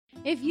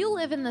If you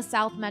live in the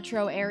South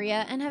Metro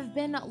area and have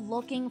been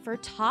looking for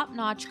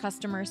top-notch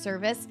customer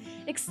service,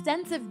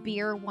 extensive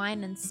beer,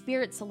 wine, and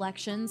spirit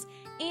selections,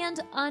 and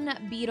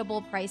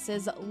unbeatable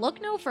prices,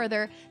 look no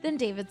further than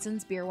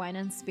Davidson's Beer, Wine,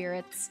 and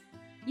Spirits.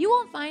 You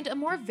won't find a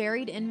more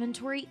varied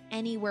inventory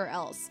anywhere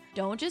else.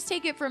 Don't just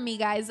take it from me,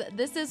 guys.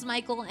 This is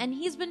Michael, and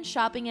he's been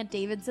shopping at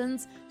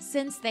Davidson's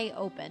since they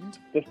opened.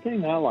 The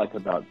thing I like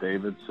about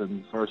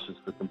Davidson's versus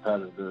the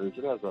competitor is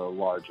it has a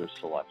larger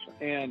selection.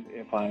 And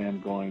if I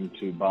am going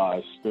to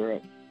buy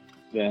spirit,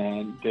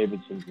 then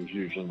Davidson's is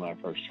usually my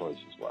first choice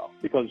as well,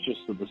 because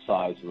just of the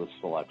size of the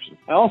selection.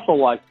 I also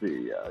like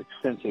the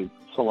extensive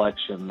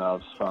selection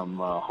of some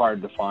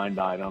hard-to-find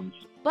items.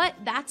 But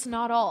that's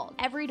not all.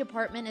 Every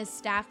department is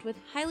staffed with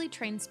highly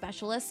trained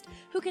specialists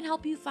who can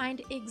help you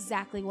find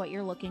exactly what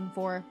you're looking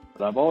for.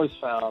 But I've always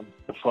found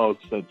the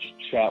folks that you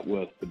chat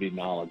with to be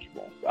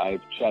knowledgeable. I've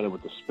chatted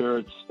with the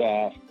spirits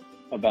staff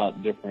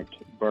about different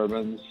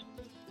bourbons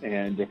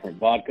and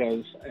different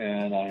vodkas,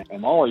 and I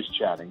am always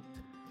chatting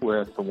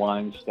with the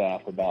wine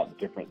staff about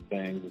different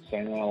things and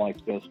saying, I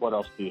like this, what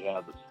else do you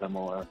have that's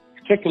similar?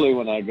 Particularly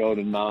when I go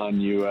to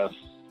non-U.S.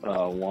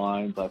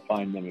 wines, I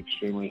find them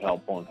extremely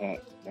helpful in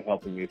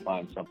helping me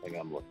find something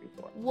I'm looking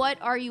for. What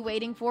are you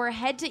waiting for?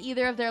 Head to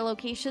either of their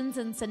locations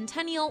in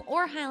Centennial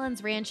or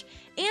Highlands Ranch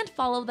and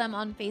follow them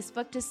on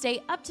Facebook to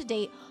stay up to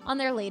date on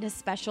their latest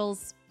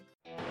specials.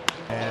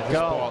 And this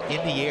ball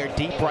in the air,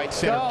 deep right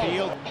center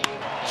field.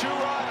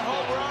 Two-run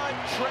home run,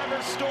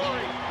 Trevor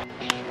Story.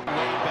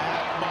 Way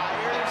back,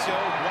 Myers,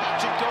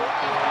 watch it go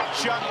out.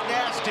 Chuck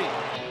Nasty.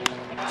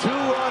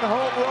 Two-run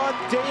home run,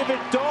 David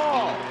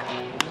Dahl.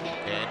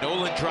 And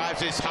Nolan drives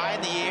this high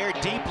in the air,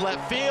 deep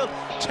left field.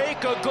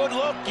 Take a good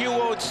look, you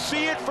won't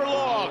see it for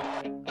long.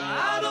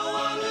 I don't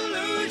want to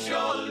lose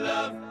your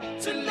love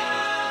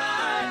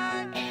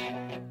tonight.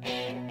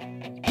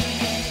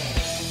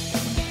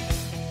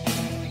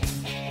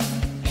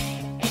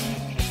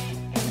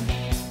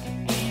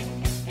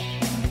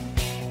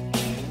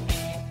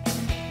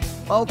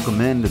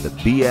 Welcome into the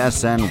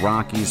BSN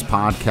Rockies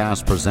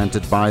podcast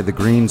presented by The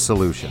Green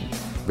Solution.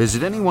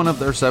 Visit any one of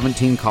their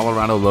 17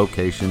 Colorado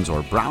locations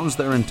or browse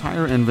their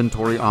entire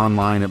inventory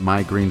online at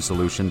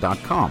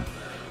mygreensolution.com.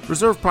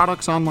 Reserve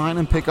products online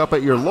and pick up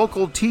at your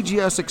local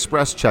TGS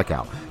Express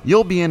checkout.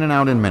 You'll be in and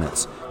out in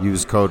minutes.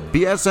 Use code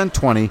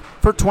BSN20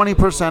 for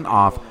 20%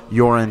 off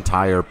your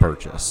entire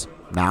purchase.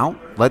 Now,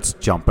 let's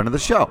jump into the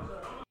show.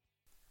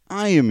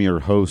 I am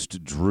your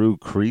host, Drew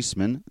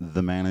Kreisman,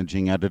 the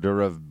managing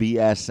editor of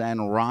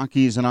BSN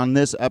Rockies, and on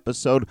this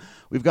episode,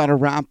 we've got to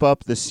wrap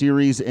up the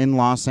series in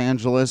Los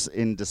Angeles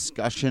in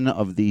discussion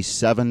of the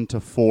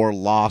 7-4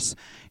 loss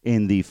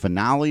in the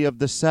finale of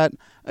the set.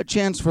 A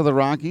chance for the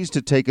Rockies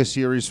to take a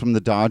series from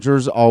the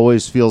Dodgers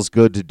always feels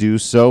good to do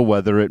so,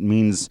 whether it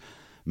means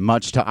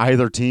much to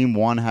either team,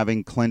 one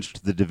having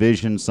clinched the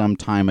division some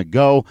time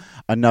ago,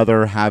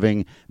 another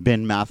having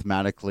been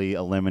mathematically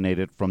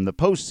eliminated from the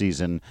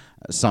postseason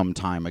some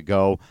time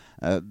ago.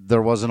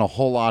 There wasn't a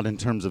whole lot in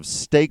terms of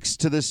stakes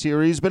to the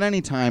series, but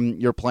anytime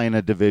you're playing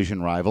a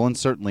division rival, and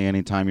certainly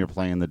anytime you're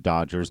playing the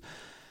Dodgers,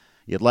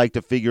 you'd like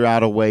to figure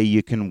out a way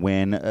you can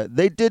win.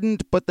 They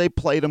didn't, but they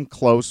played them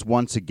close.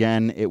 Once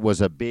again, it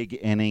was a big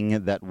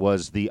inning that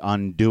was the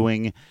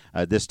undoing.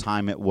 This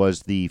time it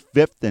was the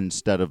fifth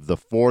instead of the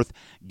fourth.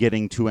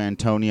 Getting to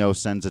Antonio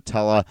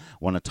Senzatella,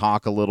 want to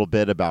talk a little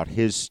bit about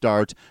his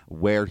start,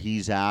 where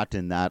he's at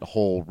in that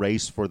whole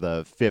race for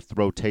the fifth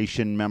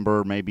rotation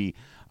member, maybe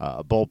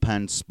a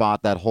bullpen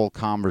spot, that whole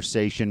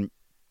conversation.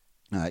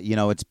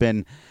 It's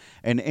been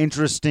an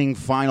interesting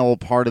final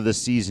part of the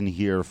season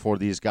here for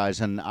these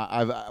guys. And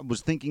I was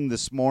thinking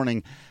this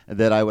morning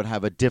that I would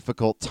have a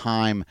difficult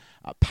time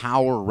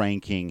power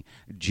ranking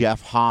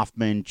Jeff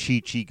Hoffman,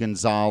 Chichi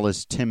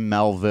Gonzalez, Tim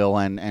Melville,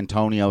 and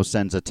Antonio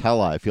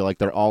Senzatella. I feel like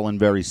they're all in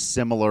very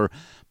similar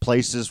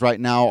places right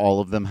now. All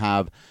of them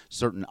have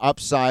certain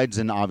upsides,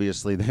 and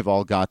obviously they've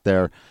all got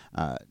their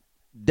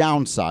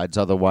downsides.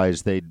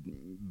 Otherwise, they'd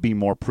be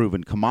more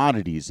proven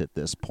commodities at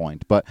this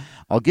point. But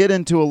I'll get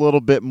into a little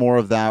bit more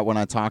of that when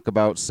I talk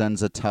about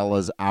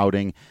Senzatella's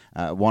outing.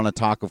 Want to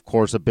talk, of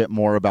course, a bit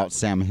more about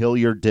Sam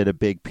Hilliard. Did a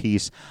big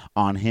piece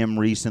on him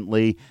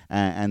recently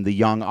and the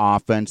young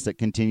offense that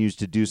continues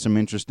to do some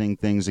interesting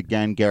things.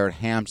 Again, Garrett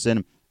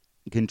Hampson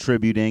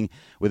contributing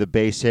with a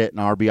base hit and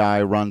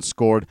RBI run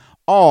scored,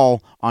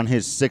 all on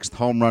his sixth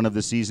home run of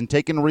the season,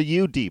 taking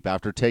Ryu deep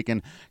after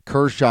taking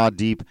Kershaw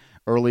deep.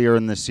 Earlier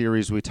in the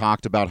series, we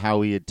talked about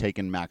how he had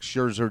taken Max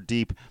Scherzer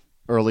deep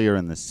earlier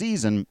in the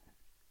season.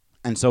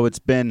 And so it's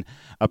been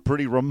a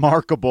pretty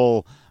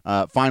remarkable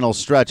final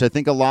stretch. I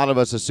think a lot of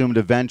us assumed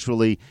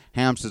eventually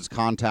Hampson's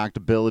contact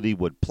ability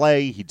would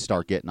play. He'd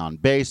start getting on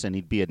base, and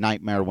he'd be a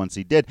nightmare once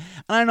he did.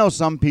 And I know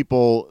some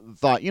people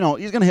thought, he's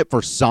going to hit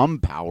for some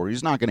power.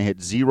 He's not going to hit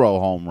 0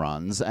 home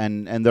runs.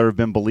 And there have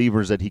been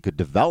believers that he could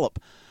develop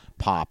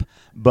pop,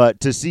 but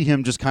to see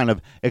him just kind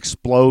of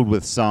explode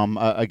with some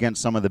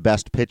against some of the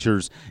best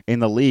pitchers in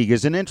the league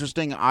is an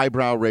interesting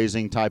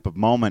eyebrow-raising type of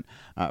moment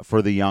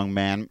for the young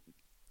man.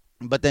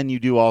 But then you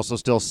do also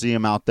still see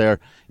him out there,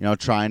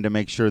 trying to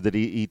make sure that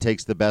he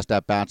takes the best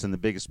at-bats in the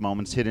biggest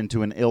moments, hit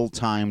into an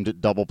ill-timed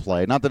double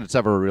play. Not that it's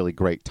ever a really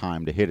great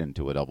time to hit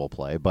into a double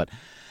play, but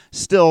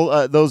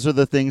still, those are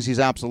the things. He's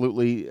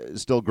absolutely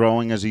still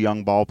growing as a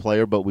young ball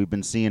player, but we've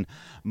been seeing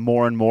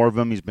more and more of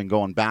him. He's been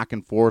going back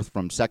and forth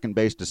from second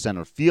base to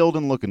center field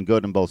and looking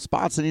good in both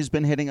spots, and he's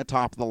been hitting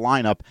atop of the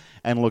lineup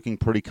and looking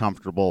pretty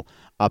comfortable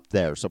up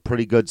there. So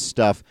pretty good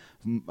stuff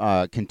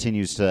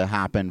continues to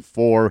happen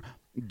for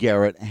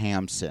Garrett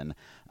Hampson.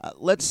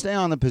 Let's stay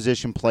on the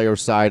position player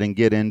side and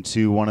get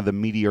into one of the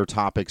meatier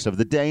topics of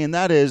the day, and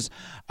that is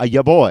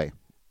ya boy,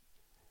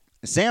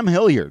 Sam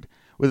Hilliard.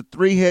 With a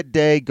 3-hit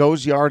day,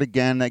 goes yard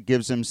again. That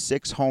gives him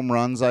 6 home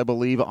runs, I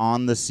believe,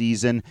 on the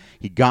season.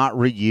 He got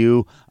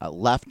Ryu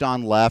left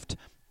on left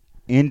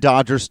in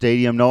Dodger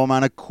Stadium. No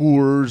amount of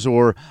Coors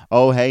or,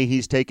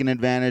 he's taking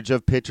advantage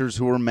of pitchers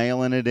who are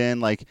mailing it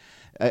in.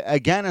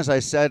 Again, as I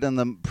said in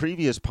the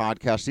previous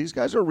podcast, these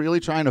guys are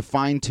really trying to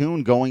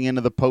fine-tune going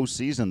into the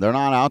postseason. They're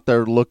not out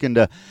there looking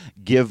to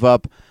give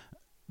up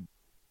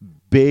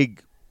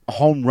big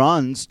home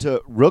runs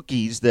to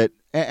rookies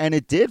and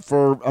it did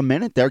for a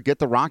minute there get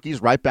the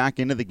Rockies right back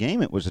into the game.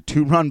 It was a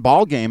 2-run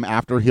ball game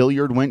after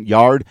Hilliard went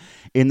yard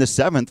in the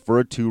 7th for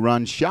a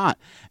 2-run shot.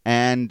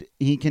 And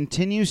he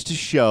continues to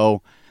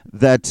show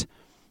that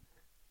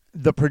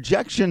the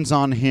projections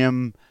on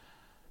him,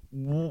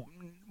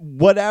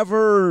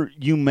 whatever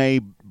you may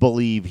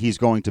believe he's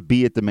going to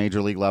be at the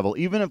major league level,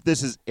 even if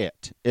this is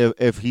it,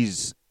 if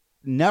he's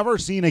never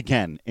seen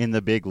again in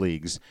the big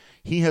leagues,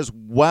 he has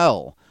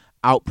well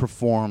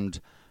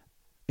outperformed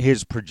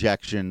his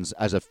projections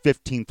as a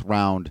 15th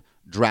round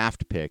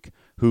draft pick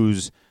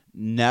who's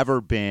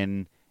never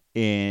been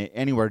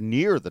anywhere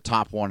near the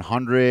top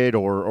 100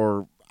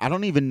 or I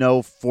don't even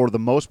know for the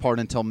most part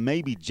until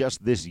maybe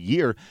just this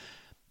year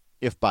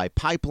if by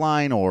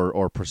pipeline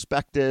or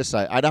prospectus.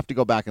 I'd have to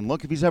go back and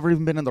look if he's ever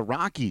even been in the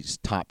Rockies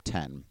top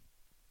 10,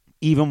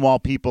 even while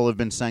people have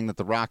been saying that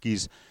the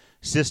Rockies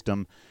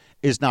system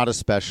is not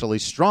especially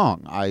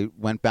strong. I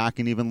went back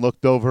and even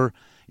looked over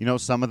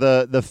some of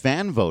the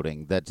fan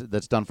voting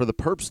that's done for the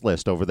Perps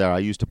list over there. I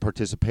used to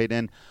participate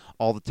in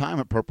all the time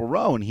at Purple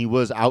Row, and he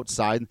was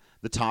outside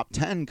the top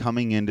 10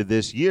 coming into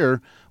this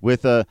year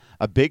with a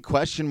big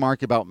question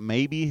mark about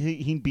maybe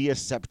he'd be a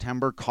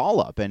September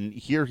call-up. And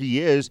here he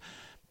is,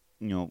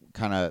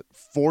 kind of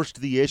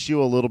forced the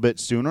issue a little bit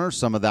sooner.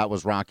 Some of that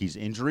was Rocky's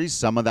injuries.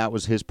 Some of that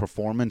was his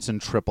performance in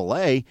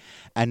AAA.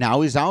 And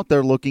now he's out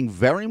there looking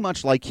very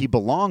much like he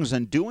belongs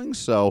and doing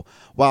so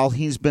while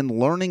he's been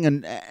learning.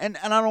 And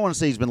I don't want to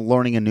say he's been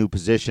learning a new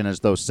position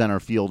as though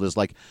center field is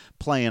like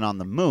playing on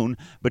the moon,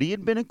 but he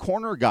had been a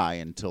corner guy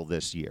until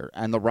this year.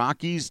 And the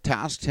Rockies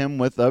tasked him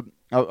with a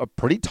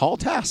pretty tall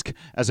task,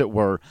 as it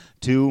were,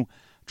 to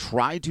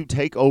try to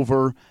take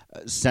over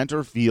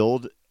center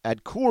field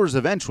at Coors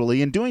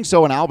eventually. In doing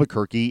so in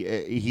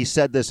Albuquerque, he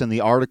said this in the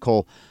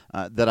article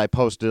that I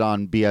posted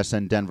on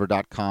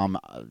bsndenver.com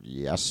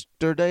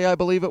yesterday, I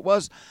believe it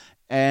was,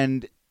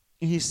 and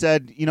he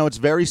said, it's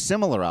very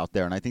similar out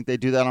there, and I think they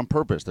do that on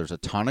purpose. There's a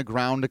ton of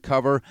ground to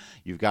cover.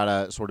 You've got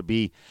to sort of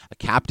be a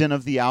captain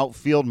of the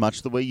outfield,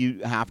 much the way you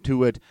have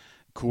to at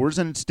Coors,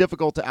 and it's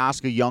difficult to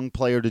ask a young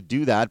player to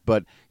do that,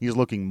 but he's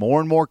looking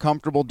more and more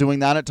comfortable doing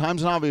that at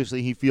times, and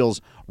obviously he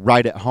feels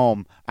right at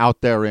home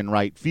out there in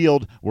right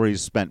field where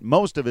he's spent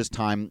most of his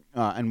time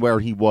and where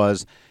he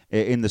was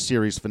in the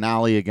series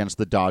finale against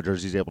the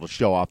Dodgers. He's able to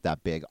show off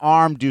that big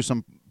arm, do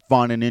some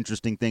fun and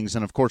interesting things,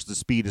 and of course the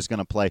speed is going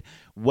to play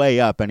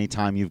way up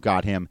anytime you've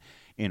got him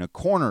in a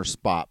corner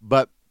spot.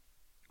 But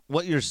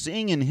what you're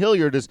seeing in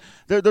Hilliard is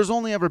there's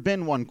only ever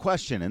been one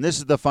question, and this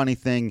is the funny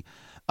thing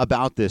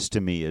about this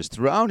to me is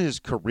throughout his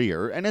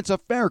career, and it's a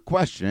fair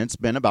question, it's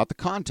been about the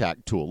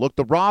contact tool. Look,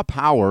 the raw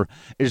power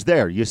is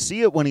there. You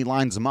see it when he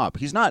lines them up.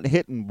 He's not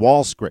hitting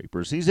wall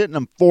scrapers. He's hitting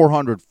them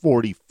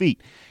 440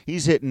 feet.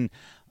 He's hitting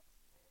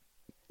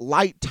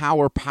light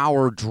tower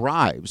power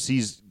drives.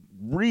 He's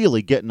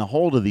really getting a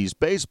hold of these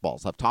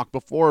baseballs. I've talked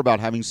before about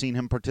having seen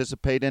him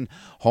participate in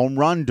home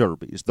run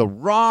derbies. The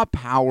raw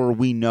power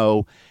we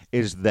know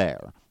is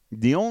there.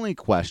 The only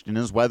question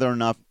is whether or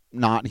not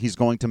he's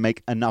going to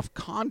make enough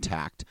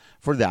contact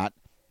for that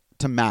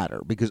to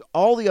matter, because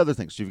all the other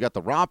things, so you've got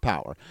the raw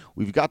power,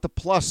 we've got the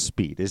plus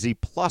speed. Is he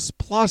plus?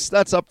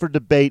 That's up for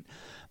debate.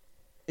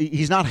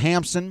 He's not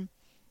Hampson.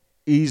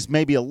 He's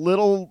maybe a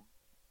little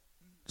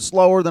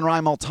slower than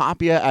Raimel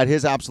Tapia at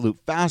his absolute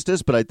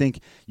fastest, but I think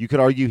you could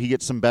argue he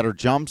gets some better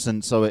jumps,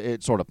 and so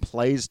it sort of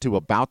plays to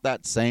about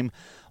that same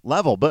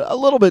level, but a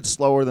little bit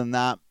slower than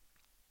that,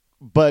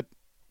 but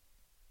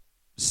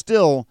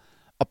still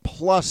a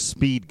plus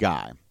speed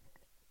guy.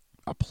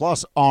 A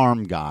plus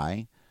arm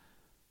guy.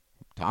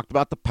 Talked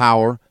about the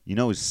power.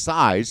 His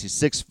size. He's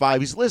 6'5".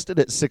 He's listed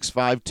at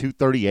 6'5",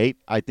 238.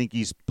 I think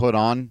he's put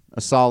on a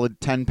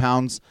solid 10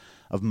 pounds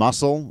of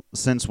muscle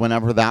since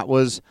whenever that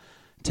was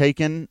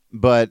taken.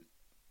 But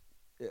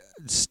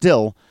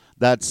still,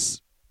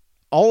 that's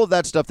all of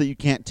that stuff that you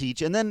can't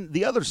teach, and then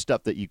the other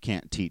stuff that you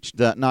can't teach,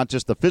 not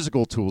just the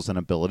physical tools and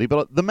ability,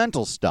 but the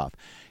mental stuff.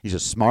 He's a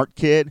smart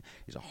kid.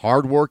 He's a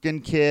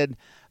hardworking kid.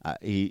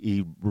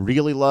 He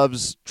really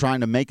loves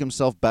trying to make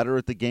himself better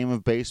at the game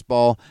of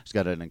baseball. He's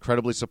got an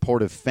incredibly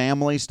supportive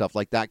family. Stuff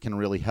like that can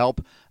really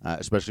help,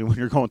 especially when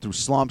you're going through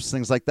slumps,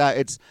 things like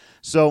that.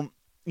 So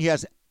he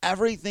has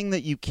everything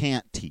that you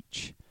can't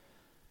teach.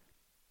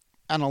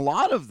 And a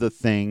lot of the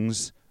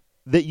things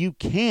that you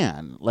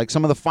can, like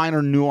some of the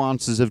finer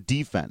nuances of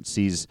defense,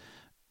 he's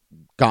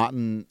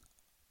gotten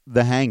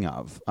the hang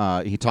of.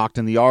 He talked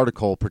in the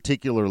article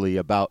particularly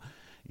about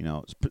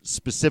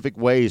specific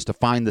ways to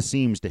find the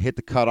seams to hit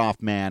the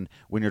cutoff man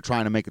when you're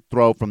trying to make a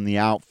throw from the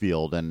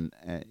outfield. And,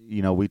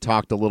 we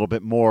talked a little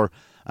bit more.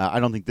 I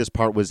don't think this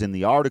part was in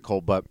the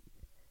article, but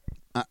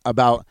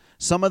about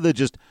some of the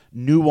just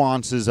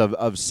nuances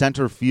of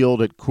center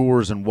field at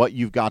Coors and what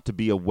you've got to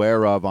be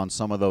aware of on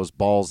some of those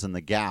balls in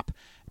the gap,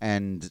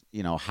 and,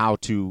 how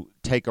to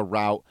take a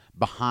route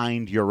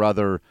behind your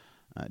other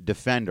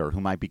defender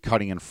who might be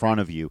cutting in front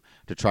of you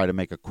to try to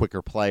make a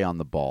quicker play on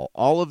the ball.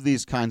 All of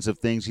these kinds of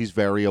things he's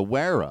very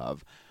aware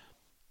of.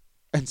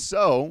 And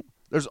so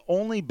there's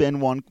only been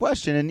one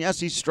question. And yes,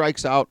 he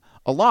strikes out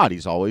a lot.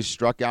 He's always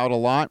struck out a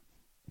lot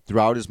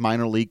throughout his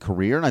minor league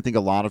career. And I think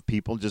a lot of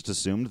people just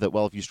assumed that,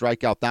 well, if you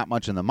strike out that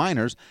much in the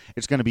minors,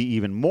 it's going to be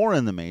even more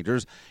in the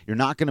majors. You're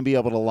not going to be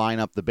able to line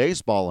up the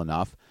baseball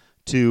enough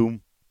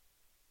to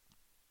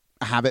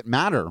have it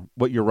matter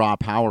what your raw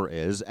power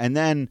is. And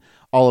then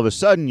all of a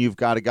sudden you've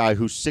got a guy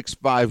who's 6'5",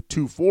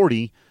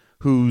 240,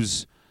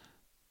 who's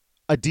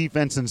a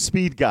defense and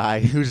speed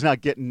guy who's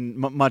not getting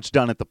much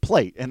done at the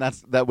plate. And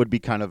that would be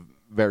kind of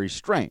very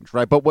strange,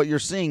 right? But what you're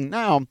seeing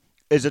now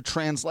is a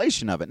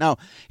translation of it. Now,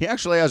 he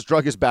actually has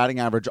drug his batting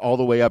average all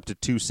the way up to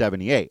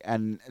 278.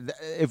 And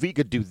if he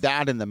could do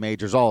that in the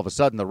majors, all of a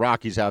sudden the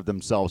Rockies have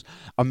themselves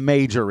a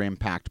major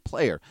impact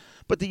player.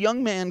 But the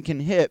young man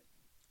can hit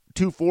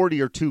 240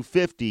 or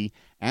 250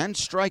 and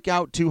strike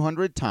out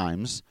 200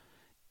 times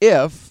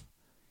if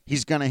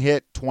he's going to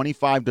hit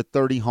 25 to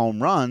 30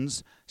 home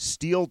runs,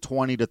 steal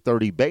 20 to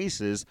 30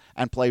 bases,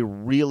 and play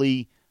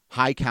really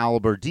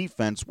high-caliber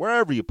defense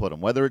wherever you put him,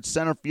 whether it's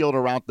center field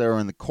or out there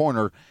in the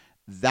corner.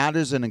 That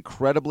is an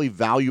incredibly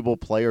valuable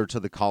player to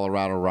the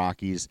Colorado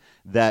Rockies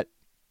that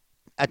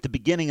at the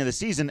beginning of the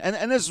season,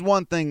 and this is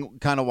one thing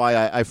kind of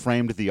why I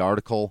framed the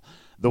article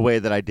the way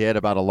that I did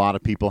about a lot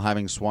of people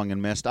having swung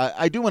and missed.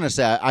 I do want to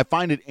say I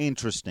find it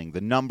interesting,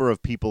 the number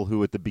of people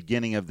who at the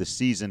beginning of the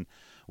season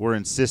were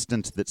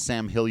insistent that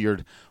Sam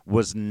Hilliard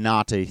was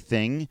not a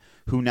thing,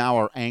 who now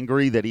are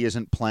angry that he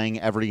isn't playing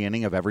every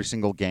inning of every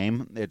single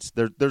game.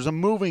 There's a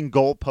moving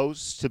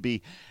goalpost to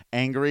be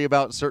angry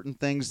about certain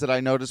things that I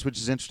noticed, which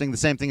is interesting. The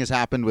same thing has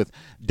happened with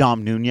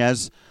Dom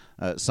Nunez,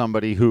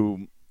 somebody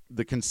who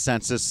the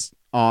consensus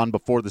on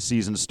before the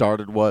season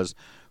started was,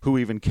 who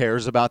even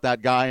cares about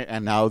that guy?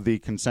 And now the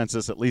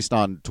consensus, at least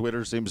on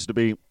Twitter, seems to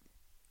be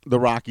the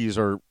Rockies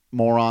are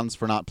morons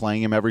for not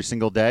playing him every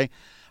single day.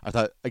 I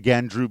thought,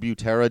 again, Drew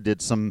Butera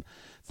did some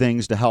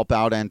things to help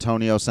out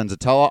Antonio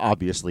Senzatella.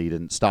 Obviously, he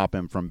didn't stop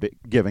him from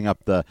giving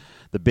up the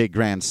big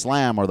grand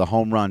slam or the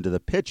home run to the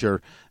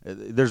pitcher.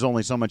 There's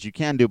only so much you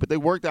can do. But they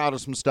worked out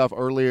some stuff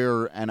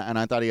earlier, and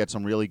I thought he had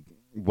some really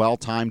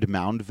well-timed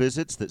mound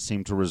visits that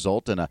seemed to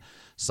result in a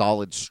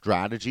solid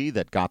strategy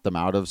that got them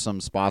out of some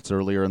spots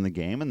earlier in the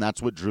game, and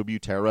that's what Drew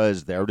Butera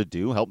is there to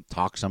do, help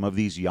talk some of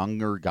these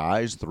younger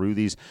guys through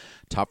these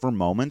tougher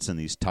moments and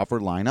these tougher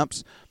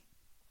lineups.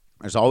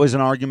 There's always an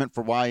argument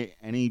for why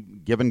any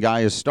given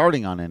guy is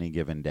starting on any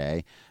given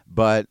day,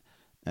 but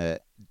to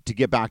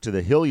get back to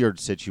the Hilliard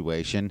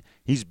situation,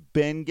 he's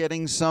been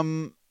getting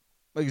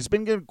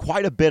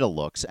quite a bit of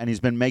looks, and he's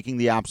been making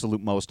the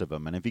absolute most of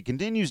them. And if he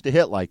continues to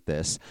hit like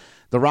this,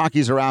 the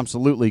Rockies are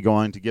absolutely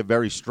going to give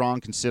very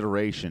strong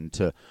consideration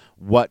to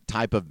what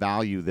type of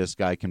value this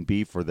guy can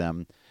be for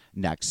them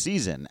next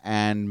season.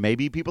 And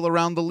maybe people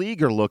around the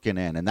league are looking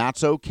in, and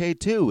that's okay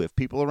too. If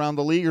people around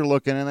the league are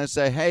looking in and they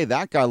say, hey,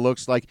 that guy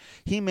looks like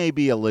he may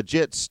be a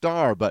legit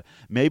star, but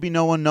maybe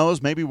no one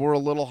knows. Maybe we're a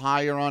little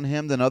higher on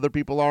him than other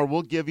people are.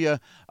 We'll give you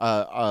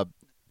a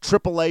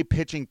AAA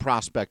pitching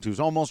prospect who's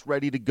almost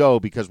ready to go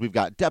because we've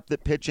got depth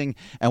at pitching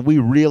and we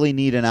really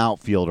need an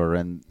outfielder.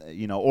 And,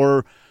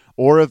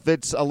 or if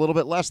it's a little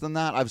bit less than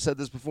that, I've said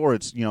this before,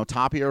 it's,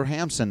 Tapia or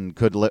Hampson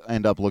could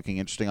end up looking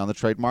interesting on the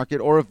trade market.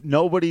 Or if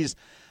nobody's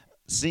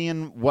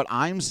seeing what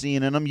I'm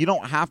seeing in them, you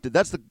don't have to.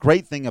 That's the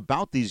great thing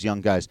about these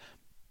young guys.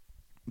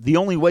 The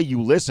only way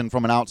you listen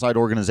from an outside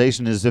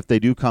organization is if they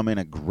do come in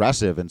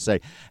aggressive and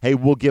say, hey,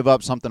 we'll give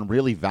up something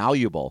really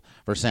valuable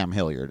for Sam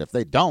Hilliard. If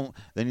they don't,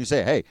 then you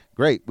say, hey,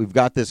 great, we've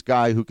got this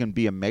guy who can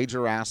be a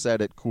major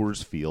asset at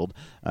Coors Field.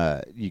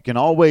 You can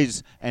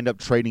always end up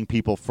trading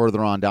people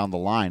further on down the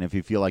line if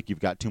you feel like you've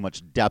got too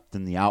much depth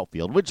in the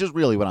outfield, which is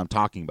really what I'm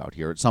talking about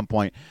here. At some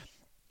point,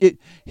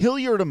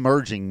 Hilliard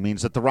emerging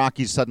means that the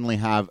Rockies suddenly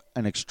have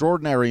an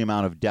extraordinary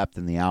amount of depth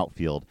in the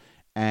outfield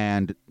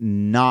and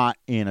not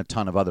in a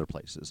ton of other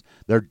places.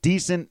 They're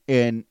decent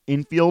in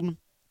infield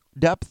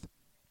depth.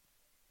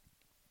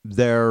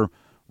 They're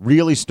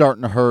really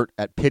starting to hurt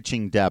at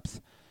pitching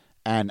depth,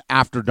 and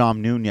after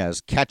Dom Nunez,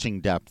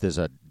 catching depth is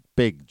a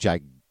big,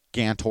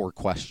 gigantor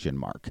question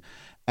mark.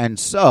 And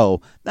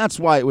so that's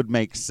why it would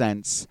make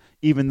sense,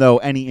 even though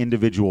any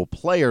individual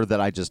player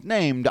that I just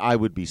named, I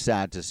would be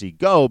sad to see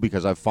go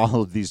because I've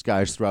followed these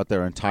guys throughout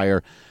their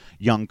entire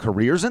young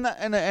careers. And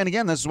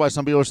again, this is why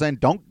some people are saying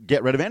don't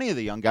get rid of any of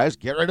the young guys,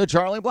 get rid of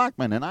Charlie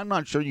Blackmon. And I'm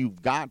not sure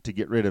you've got to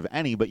get rid of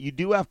any, but you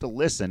do have to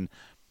listen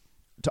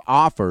to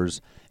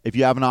offers if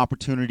you have an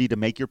opportunity to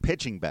make your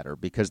pitching better,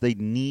 because they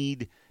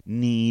need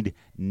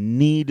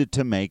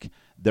to make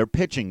their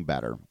pitching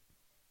better.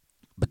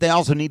 But they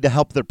also need to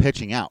help their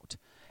pitching out.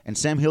 And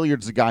Sam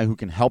Hilliard's a guy who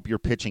can help your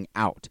pitching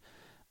out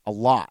a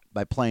lot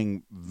by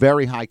playing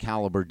very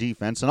high-caliber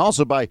defense and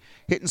also by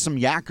hitting some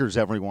yackers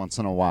every once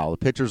in a while. The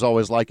pitchers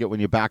always like it when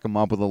you back them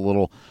up with a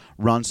little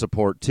run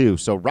support, too.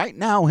 So right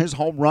now, his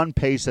home run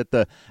pace at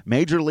the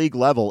major league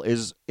level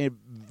is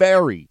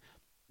very,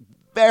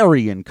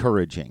 very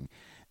encouraging.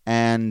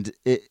 And,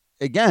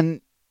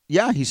 again,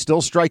 yeah, he's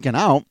still striking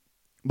out,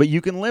 but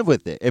you can live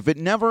with it. If it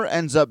never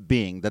ends up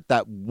being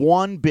that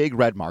one big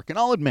red mark, and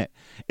I'll admit,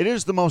 it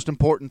is the most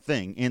important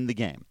thing in the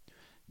game,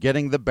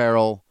 getting the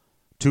barrel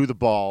to the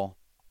ball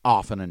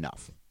often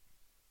enough.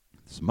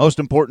 It's the most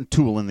important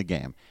tool in the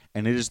game,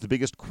 and it is the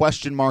biggest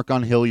question mark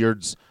on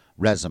Hilliard's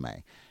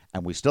resume.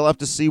 And we still have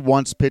to see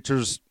once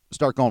pitchers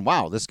start going,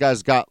 wow, this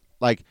guy's got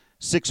like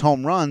 6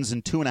 home runs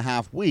in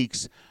 2.5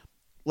 weeks.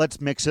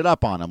 Let's mix it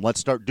up on him. Let's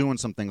start doing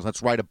some things.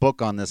 Let's write a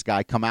book on this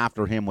guy, come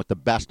after him with the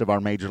best of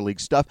our major league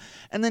stuff.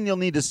 And then you'll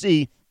need to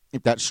see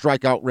if that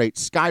strikeout rate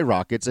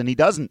skyrockets and he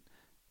doesn't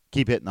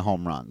keep hitting the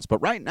home runs. But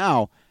right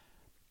now,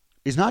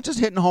 he's not just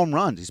hitting home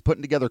runs. He's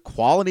putting together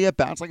quality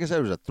at-bats. Like I said,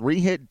 it was a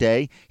 3-hit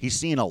day. He's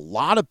seeing a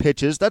lot of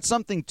pitches. That's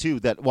something, too,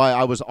 that why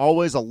I was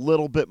always a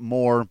little bit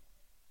more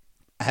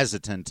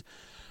hesitant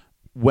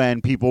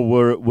when people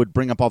would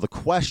bring up all the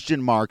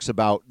question marks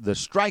about the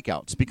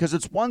strikeouts, because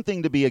it's one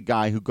thing to be a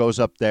guy who goes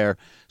up there,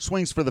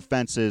 swings for the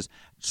fences,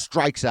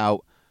 strikes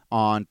out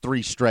on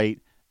 3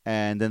 straight,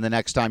 and then the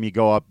next time you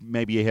go up,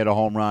 maybe you hit a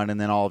home run, and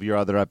then all of your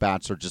other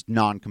at-bats are just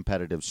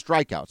non-competitive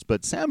strikeouts.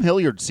 But Sam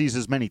Hilliard sees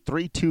as many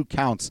 3-2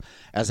 counts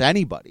as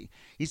anybody.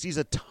 He sees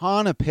a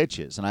ton of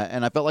pitches, and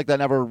I felt like that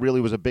never really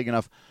was a big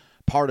enough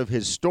part of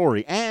his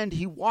story, and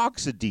he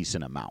walks a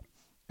decent amount.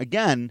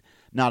 Again,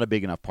 not a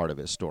big enough part of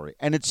his story.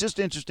 And it's just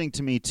interesting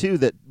to me, too,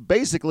 that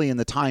basically in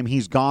the time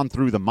he's gone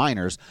through the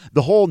minors,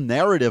 the whole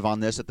narrative on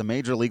this at the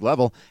major league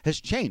level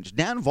has changed.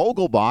 Dan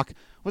Vogelbach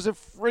was a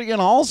friggin'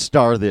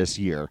 all-star this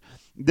year.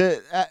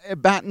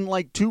 Batting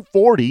like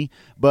 240,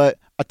 but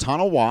a ton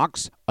of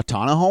walks, a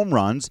ton of home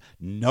runs,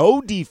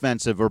 no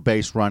defensive or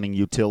base running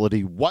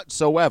utility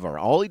whatsoever.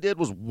 All he did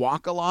was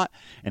walk a lot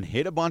and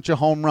hit a bunch of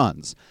home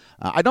runs.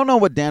 I don't know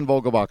what Dan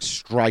Vogelbach's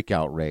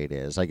strikeout rate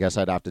is. I guess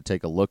I'd have to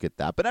take a look at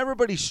that. But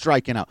everybody's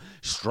striking out.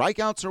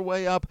 Strikeouts are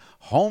way up.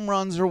 Home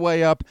runs are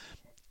way up.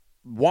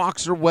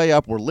 Walks are way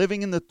up. We're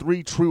living in the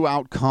 3 true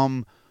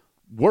outcome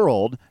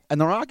world, and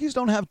the Rockies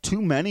don't have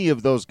too many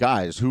of those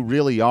guys who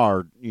really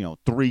are,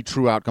 3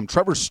 true outcome.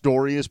 Trevor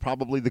Story is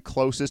probably the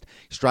closest.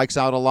 He strikes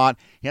out a lot.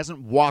 He hasn't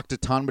walked a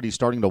ton, but he's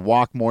starting to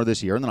walk more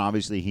this year, and then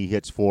obviously he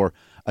hits for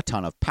a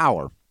ton of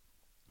power.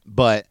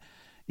 But,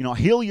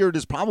 Hilliard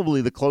is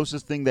probably the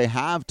closest thing they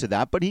have to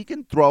that, but he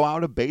can throw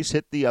out a base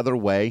hit the other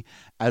way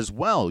as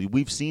well.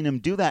 We've seen him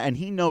do that, and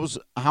he knows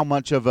how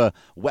much of a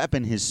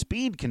weapon his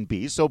speed can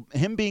be, so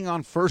him being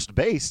on first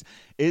base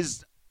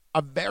is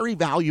a very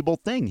valuable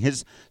thing.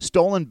 His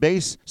stolen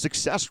base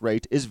success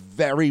rate is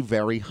very,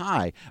 very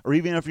high. Or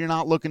even if you're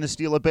not looking to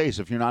steal a base,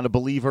 if you're not a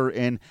believer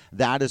in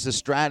that as a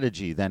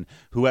strategy, then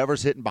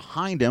whoever's hitting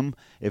behind him,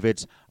 if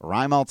it's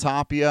Raimel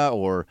Tapia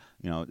or,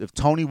 if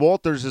Tony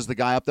Wolters is the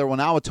guy up there, well,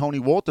 now a Tony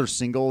Wolters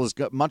single is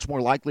much more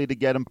likely to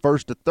get him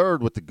first to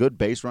third with the good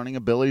base running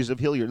abilities of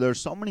Hilliard.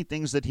 There's so many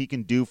things that he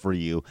can do for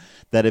you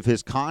that if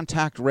his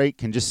contact rate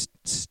can just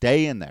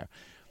stay in there,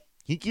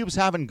 he keeps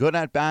having good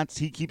at-bats.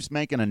 He keeps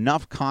making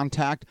enough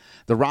contact.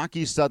 The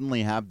Rockies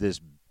suddenly have this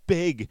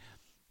big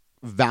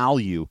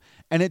value.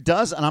 And it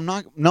does, and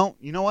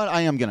you know what?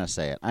 I am going to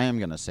say it.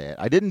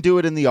 I didn't do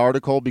it in the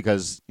article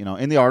because,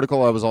 in the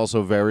article I was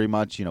also very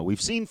much, we've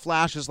seen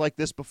flashes like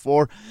this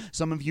before.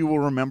 Some of you will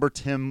remember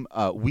Tim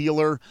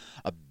Wheeler,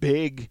 a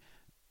big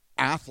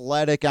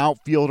athletic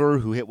outfielder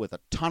who hit with a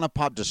ton of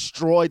pop,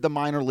 destroyed the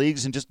minor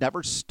leagues, and just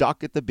never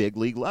stuck at the big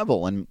league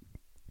level. And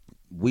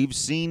we've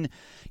seen,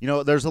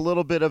 there's a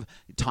little bit of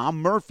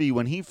Tom Murphy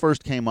when he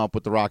first came up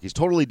with the Rockies.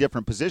 Totally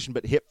different position,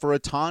 but hit for a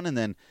ton and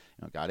then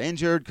got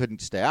injured,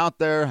 couldn't stay out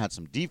there, had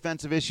some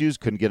defensive issues,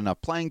 couldn't get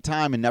enough playing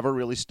time, and never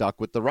really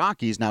stuck with the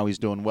Rockies. Now he's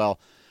doing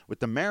well with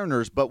the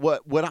Mariners. But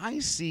what I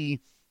see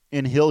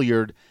in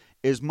Hilliard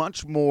is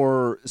much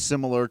more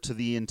similar to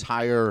the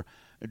entire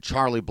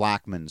Charlie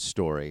Blackmon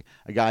story,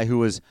 a guy who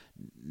was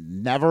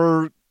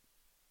never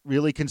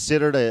really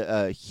considered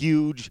a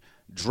huge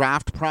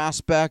draft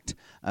prospect,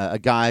 a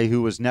guy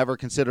who was never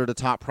considered a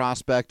top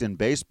prospect in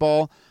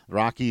baseball. The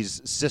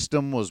Rockies'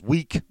 system was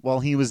weak while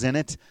he was in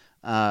it.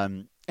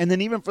 And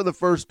then even for the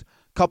first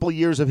couple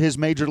years of his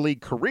major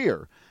league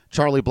career,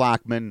 Charlie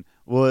Blackmon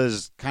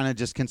was kind of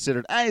just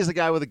considered, he's a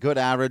guy with a good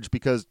average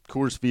because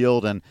Coors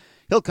Field, and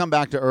he'll come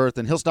back to earth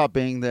and he'll stop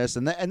being this.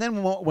 And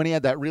then when he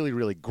had that really,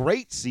 really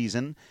great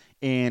season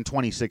in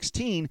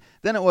 2016,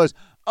 then it was,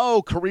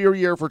 career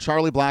year for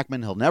Charlie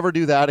Blackmon. He'll never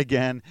do that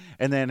again.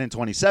 And then in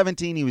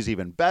 2017, he was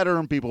even better,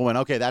 and people went,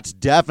 okay, that's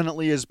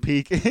definitely his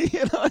peak.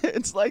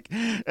 It's like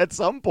at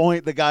some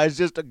point, the guy's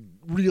just a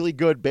really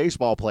good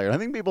baseball player. I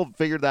think people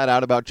figured that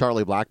out about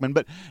Charlie Blackmon,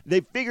 but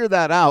they figured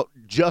that out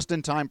just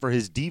in time for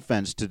his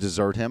defense to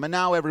desert him, and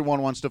now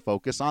everyone wants to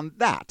focus on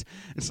that.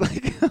 It's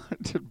like,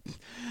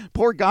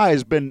 poor guy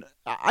has been,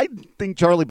 I think Charlie